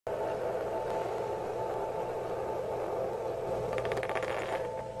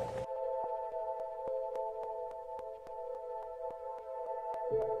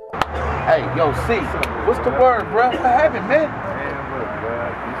Hey, yo, C, what's the word, bro? What happened, man? Man, look, bro.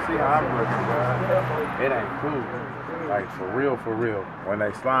 You see how I'm looking, bro. It ain't cool. Like, for real, for real. When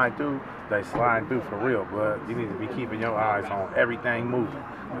they slide through for real, bud. You need to be keeping your eyes on everything moving.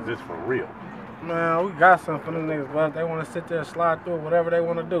 Cause it's for real. Man, we got something for them niggas, bud. They want to sit there and slide through whatever they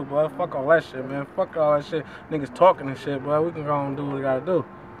want to do, bud. Fuck all that shit, man. Fuck all that shit. Niggas talking and shit, bud. We can go and do what we gotta do.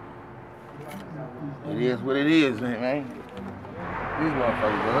 It is what it is, man. These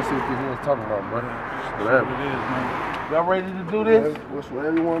motherfuckers, bro. Let's see what these niggas talking about, bro. Whatever it is, man. Y'all ready to do this?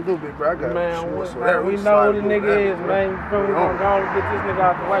 Whatever you want to do, big bro. I got man, we know who the nigga is, man. You feel me? We're gonna go and get this nigga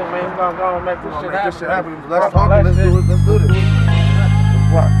out the way, man. We're gonna go and make this shit happen. Let's talk. Let's do it. Let's do this.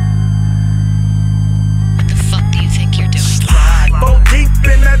 Let's rock. Bo deep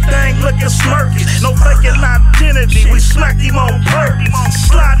in that thing looking smirky. No faking identity, we smack him on purpose.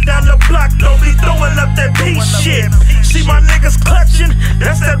 Slide down the block, don't be throwing up that peace shit. See my niggas clutching,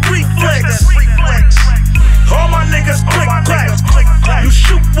 that's that reflex. All my niggas click clack. You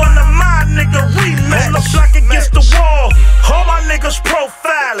shoot one of my nigga rematch. On the block against the wall, all my niggas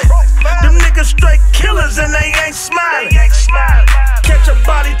profiling. Them niggas straight killers and they ain't smiling. Catch a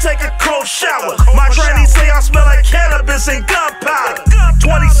body, take a cold shower. My granny say I smell like cannabis and gunpowder.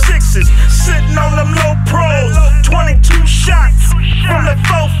 26s, sitting on them low pros. 22 shots from the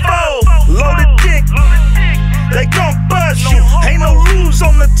fofo. Loaded dick, they gon' buzz you. Ain't no lose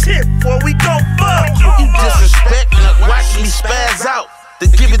on the tip, boy, we gon' fuck you. You disrespect, watch me spaz out. To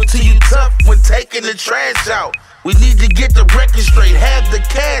give it to you tough when taking the trash out. We need to get the record straight, have the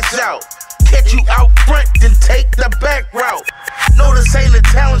cash out. Catch you out front, then take the back route. No, this ain't a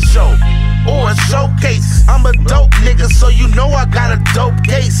talent show or a showcase. I'm a dope nigga, so you know I got a dope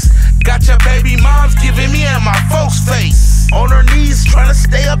case. Got your baby moms giving me and my folks' face. On her knees, trying to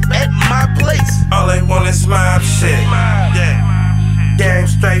stay up at my place. All they want is mob shit. Game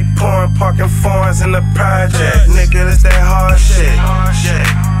straight pouring, parking foreigns in the project. Nigga, this that hard shit.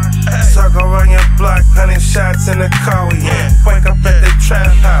 Circle around your block, 100 shots in the car we in. Wake up at the trap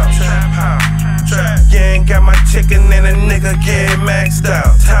house. You ain't got my chicken and a nigga get maxed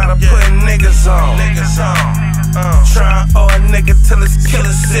out. Tired of putting niggas on. Try and owe a nigga till it's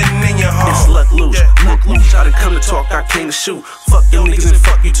killer sitting in your home. It's Look Loose, I done come to talk, I came to shoot. Fuck them niggas and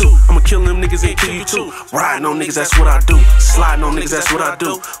fuck you too. I'ma kill them niggas and kill you too. Riding on niggas, that's what I do. Sliding on niggas, that's what I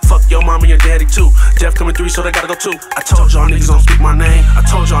do. Fuck your mama and your daddy too. Jeff coming through, so they gotta go too. I told y'all niggas don't speak my name. I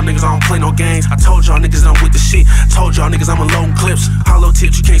told y'all niggas I don't play no games. I told y'all niggas I'm with the shit. Told y'all niggas I'm loading clips. Hollow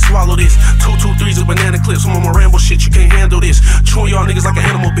tips, you can't swallow this. 223s with banana clips. I'm on my Rambo shit, you can't handle this. Chewing y'all niggas like an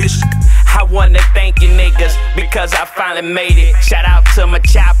animal, bitch. I wanna thank you niggas because I finally made it. Shout out to my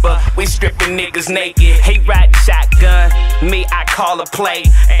chopper, we stripping niggas naked. He riding shotgun, me I call a play,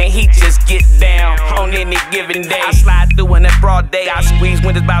 and he just get down on any given day. I slide through in that broad day, I squeeze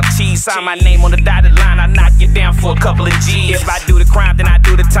windows about cheese. Sign my name on the dotted line, I knock you down for a couple of G's. If I do the crime, then I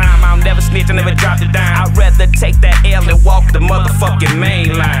do the time. I'll never snitch, I never drop the dime. I'd rather take that L and walk the motherfucking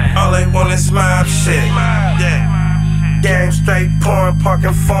main line. All they want is mob shit. Game straight pouring,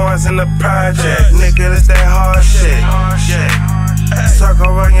 parking foreigns in the project. Nigga, this that hard shit. Circle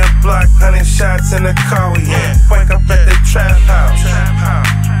around your block, 100 shots in the car we in. Wake up at the trap house.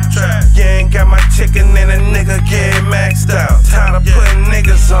 You ain't got my chicken and a nigga get maxed out. Tired of putting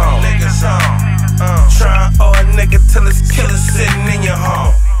niggas on. Try and owe a nigga till it's killer sitting in your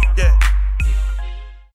home.